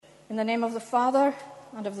In the name of the Father,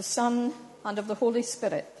 and of the Son, and of the Holy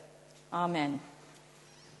Spirit. Amen.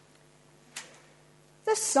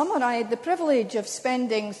 This summer I had the privilege of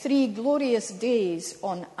spending 3 glorious days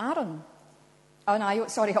on Iona. On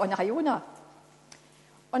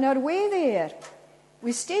our way there,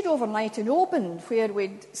 we stayed overnight in Oban, where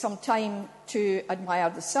we'd some time to admire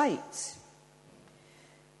the sights.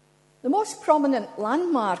 The most prominent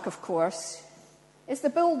landmark, of course, is the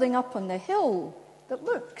building up on the hill that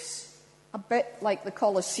looks a bit like the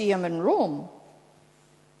Colosseum in Rome.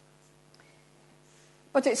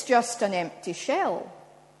 But it's just an empty shell.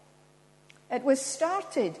 It was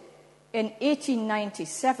started in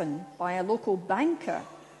 1897 by a local banker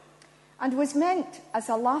and was meant as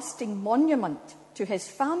a lasting monument to his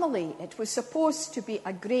family. It was supposed to be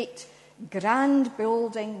a great, grand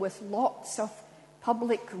building with lots of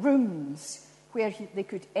public rooms where they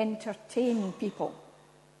could entertain people.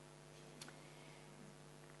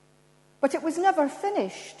 But it was never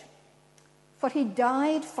finished, for he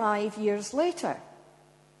died 5 years later,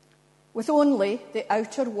 with only the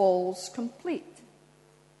outer walls complete.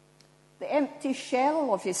 The empty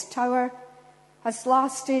shell of his tower has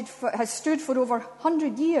stood for over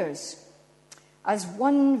 100 years as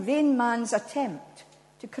one vain man's attempt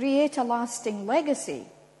to create a lasting legacy.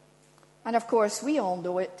 And of course, we all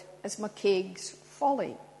know it as McCaig's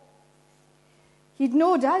folly. He'd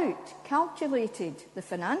no doubt calculated the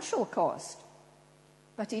financial cost,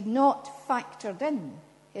 but he'd not factored in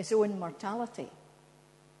his own mortality.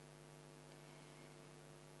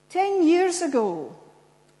 10 years ago,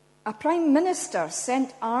 a prime minister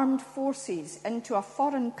sent armed forces into a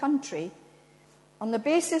foreign country on the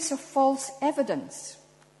basis of false evidence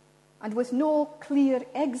and with no clear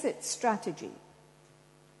exit strategy,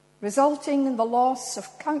 resulting in the loss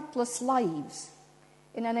of countless lives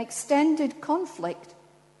in an extended conflict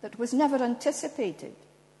that was never anticipated.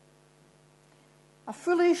 A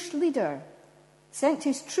foolish leader sent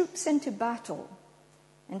his troops into battle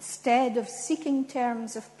instead of seeking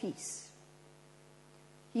terms of peace.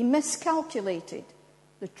 He miscalculated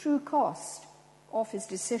the true cost of his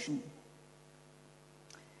decision.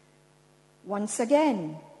 Once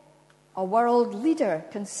again, a world leader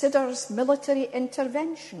considers military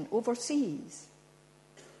intervention overseas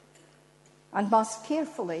and must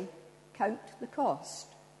carefully count the cost.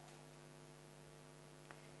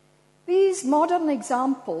 These modern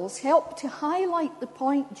examples help to highlight the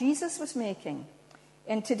point Jesus was making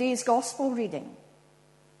in today's gospel reading.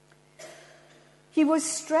 He was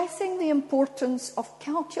stressing the importance of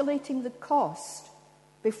calculating the cost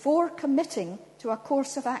before committing to a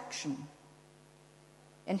course of action.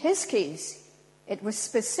 In his case, it was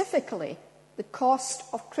specifically the cost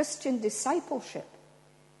of Christian discipleship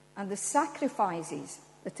and the sacrifices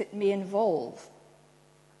that it may involve.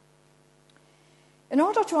 In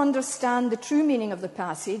order to understand the true meaning of the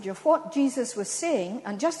passage, of what Jesus was saying,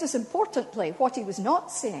 and just as importantly, what he was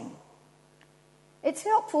not saying, it's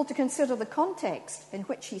helpful to consider the context in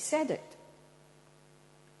which he said it.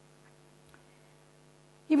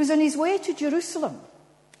 He was on his way to Jerusalem,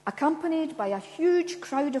 accompanied by a huge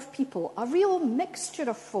crowd of people, a real mixture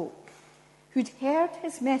of folk who'd heard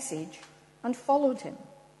his message and followed him.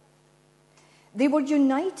 They were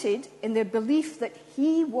united in their belief that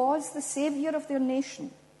he was the saviour of their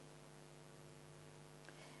nation.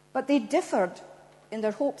 But they differed in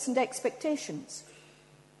their hopes and expectations.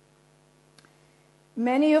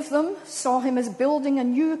 Many of them saw him as building a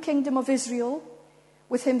new kingdom of Israel,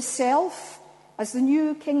 with himself as the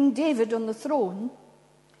new King David on the throne,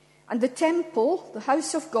 and the temple, the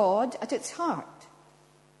house of God, at its heart.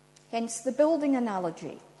 Hence the building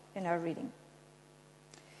analogy in our reading.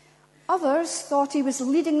 Others thought he was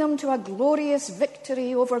leading them to a glorious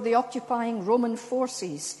victory over the occupying Roman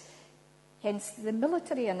forces. Hence the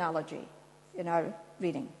military analogy in our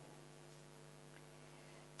reading.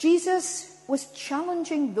 Jesus was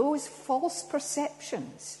challenging those false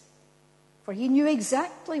perceptions, for he knew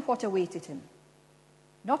exactly what awaited him.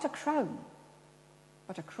 Not a crown,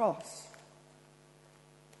 but a cross.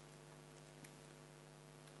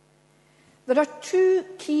 There are 2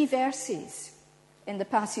 key verses in the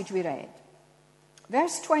passage we read.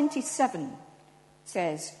 Verse 27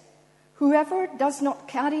 says, "Whoever does not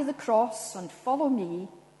carry the cross and follow me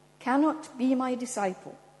cannot be my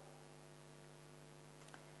disciple."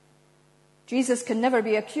 Jesus can never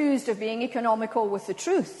be accused of being economical with the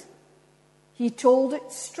truth. He told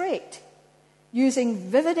it straight, using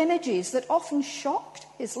vivid images that often shocked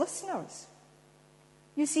his listeners.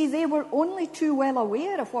 You see, they were only too well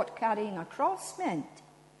aware of what carrying a cross meant,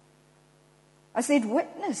 as they'd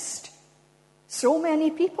witnessed so many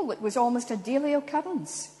people, it was almost a daily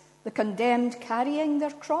occurrence, the condemned carrying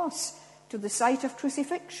their cross to the site of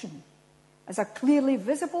crucifixion as a clearly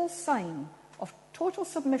visible sign of total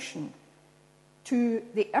submission to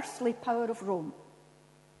the earthly power of Rome.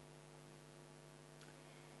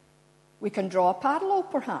 We can draw a parallel,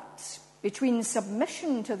 perhaps, between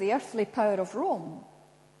submission to the earthly power of Rome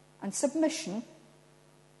and submission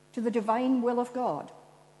to the divine will of God.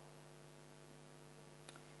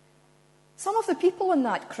 Some of the people in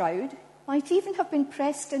that crowd might even have been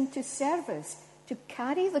pressed into service to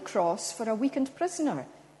carry the cross for a weakened prisoner,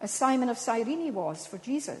 as Simon of Cyrene was for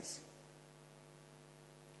Jesus.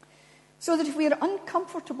 So that if we are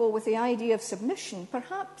uncomfortable with the idea of submission,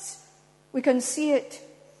 perhaps we can see it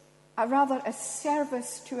rather as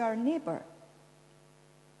service to our neighbour.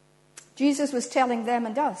 Jesus was telling them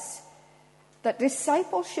and us that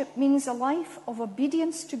discipleship means a life of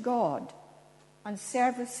obedience to God and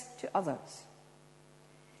service to others.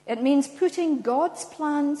 It means putting God's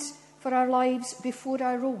plans for our lives before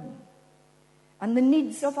our own, and the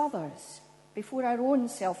needs of others before our own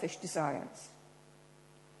selfish desires.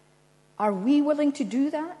 Are we willing to do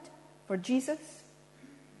that for Jesus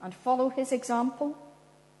and follow his example?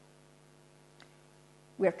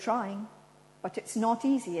 We're trying, but it's not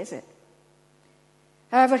easy, is it?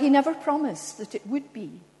 However, he never promised that it would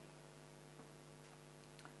be.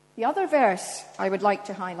 The other verse I would like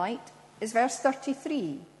to highlight is verse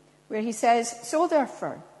 33, where he says, "So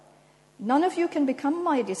therefore, none of you can become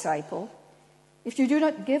my disciple if you do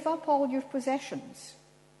not give up all your possessions."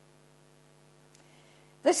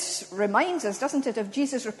 This reminds us, doesn't it, of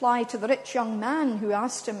Jesus' reply to the rich young man who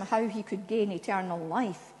asked him how he could gain eternal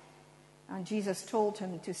life. And Jesus told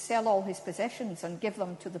him to sell all his possessions and give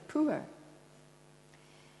them to the poor.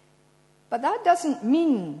 But that doesn't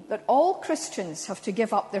mean that all Christians have to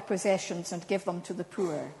give up their possessions and give them to the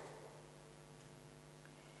poor.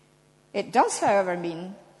 It does, however,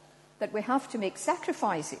 mean that we have to make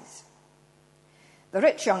sacrifices. The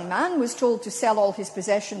rich young man was told to sell all his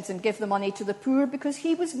possessions and give the money to the poor because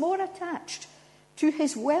he was more attached to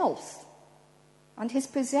his wealth and his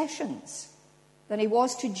possessions than he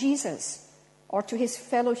was to Jesus or to his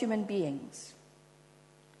fellow human beings.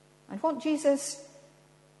 And what Jesus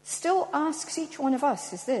still asks each one of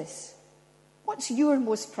us is this: what's your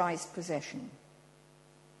most prized possession?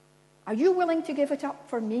 Are you willing to give it up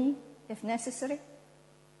for me if necessary?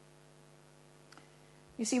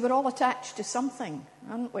 You see, we're all attached to something,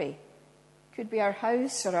 aren't we? It could be our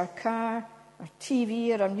house or our car, our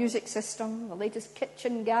TV or our music system, the latest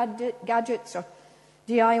kitchen gadgets or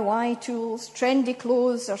DIY tools, trendy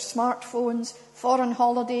clothes or smartphones, foreign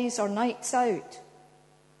holidays or nights out.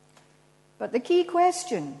 But the key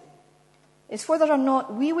question is whether or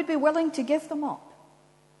not we would be willing to give them up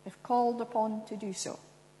if called upon to do so.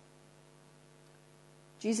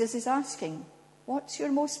 Jesus is asking, what's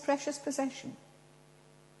your most precious possession?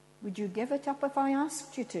 Would you give it up if I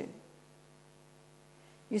asked you to?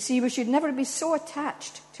 You see, we should never be so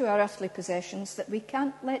attached to our earthly possessions that we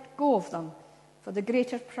can't let go of them for the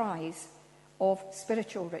greater prize of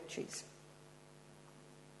spiritual riches.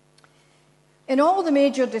 In all the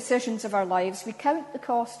major decisions of our lives, we count the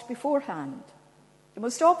cost beforehand. The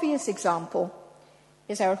most obvious example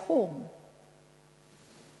is our home.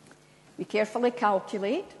 We carefully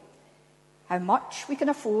calculate how much we can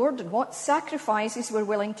afford and what sacrifices we're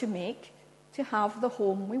willing to make to have the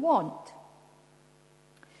home we want.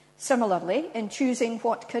 Similarly, in choosing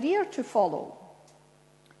what career to follow,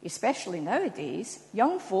 especially nowadays,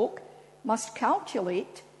 young folk must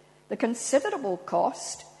calculate the considerable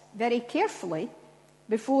cost very carefully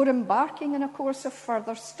before embarking on a course of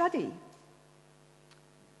further study.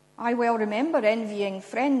 I well remember envying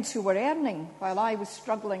friends who were earning while I was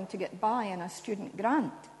struggling to get by on a student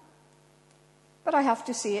grant. But I have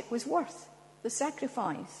to say it was worth the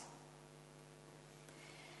sacrifice.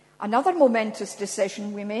 Another momentous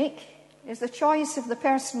decision we make is the choice of the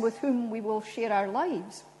person with whom we will share our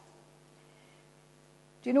lives.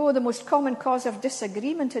 Do you know the most common cause of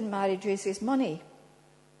disagreement in marriages is money?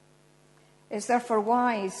 It's therefore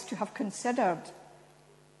wise to have considered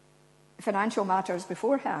financial matters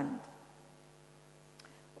beforehand.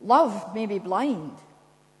 Love may be blind,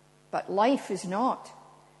 but life is not,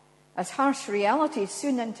 as harsh reality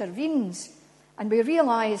soon intervenes and we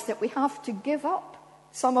realize that we have to give up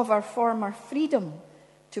some of our former freedom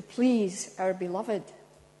to please our beloved.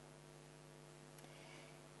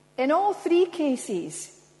 In all three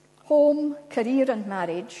cases, home, career and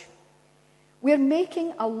marriage, we're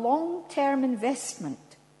making a long-term investment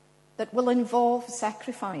that will involve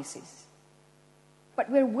sacrifices. But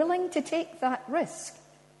we're willing to take that risk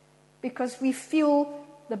because we feel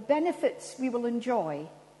the benefits we will enjoy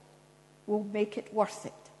will make it worth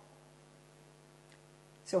it.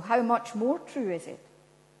 So how much more true is it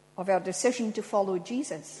of our decision to follow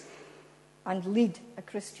Jesus and lead a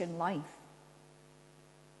Christian life?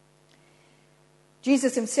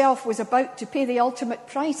 Jesus himself was about to pay the ultimate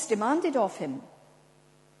price demanded of him.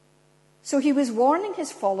 So he was warning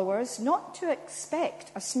his followers not to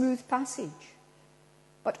expect a smooth passage,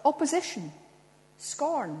 but opposition,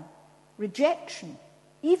 scorn, rejection,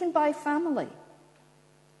 even by family,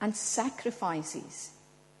 and sacrifices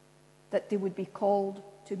that they would be called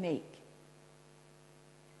to make.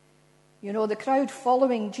 You know, the crowd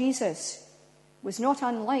following Jesus was not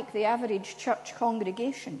unlike the average church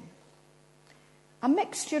congregation. A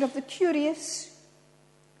mixture of the curious,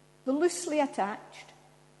 the loosely attached,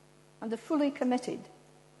 and the fully committed.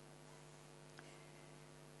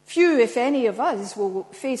 Few, if any, of us will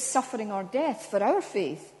face suffering or death for our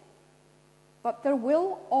faith, but there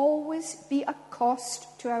will always be a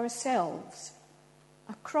cost to ourselves,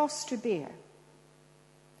 a cross to bear.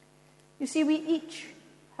 You see, we each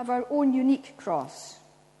have our own unique cross,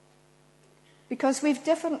 because we've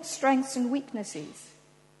different strengths and weaknesses,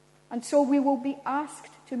 and so we will be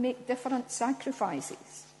asked to make different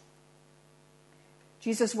sacrifices.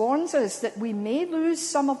 Jesus warns us that we may lose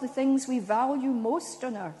some of the things we value most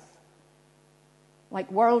on earth,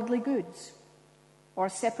 like worldly goods or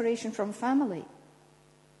separation from family.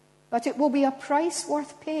 But it will be a price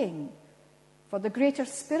worth paying for the greater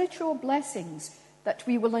spiritual blessings that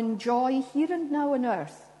we will enjoy here and now on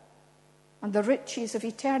earth and the riches of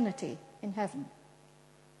eternity in heaven.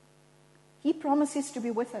 He promises to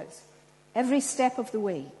be with us every step of the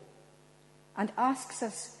way and asks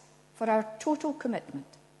us for our total commitment.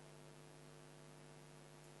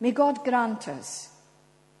 May God grant us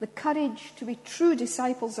the courage to be true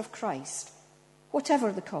disciples of Christ,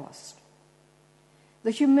 whatever the cost,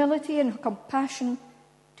 the humility and compassion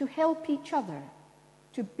to help each other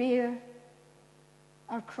to bear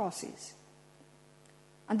our crosses,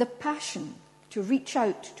 and the passion to reach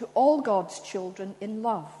out to all God's children in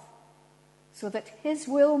love, so that his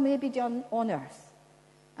will may be done on earth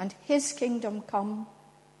and his kingdom come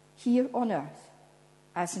here on earth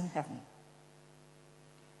as in heaven.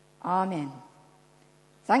 Amen.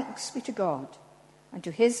 Thanks be to God, and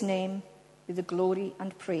to his name be the glory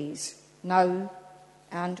and praise, now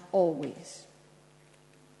and always.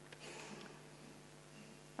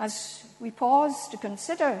 As we pause to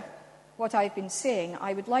consider what I've been saying,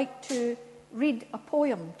 I would like to read a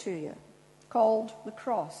poem to you called The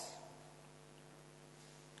Cross.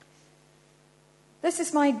 This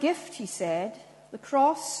is my gift, he said, the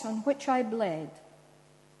cross on which I bled.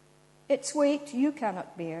 Its weight you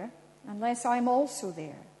cannot bear unless I'm also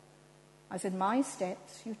there, as in my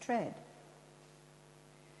steps you tread.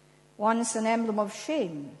 Once an emblem of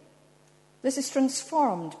shame, this is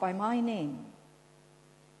transformed by my name.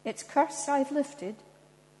 Its curse I've lifted,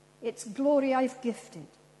 its glory I've gifted,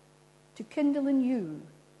 to kindle in you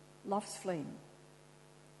love's flame.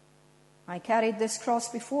 I carried this cross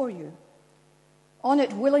before you, on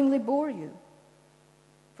it willingly bore you.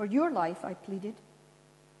 For your life I pleaded,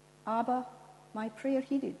 Abba, my prayer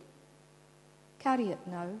heeded. Carry it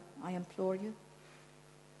now, I implore you.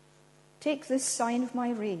 Take this sign of my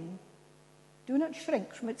reign. Do not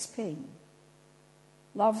shrink from its pain.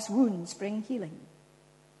 Love's wounds bring healing,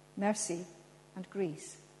 mercy and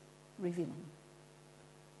grace revealing.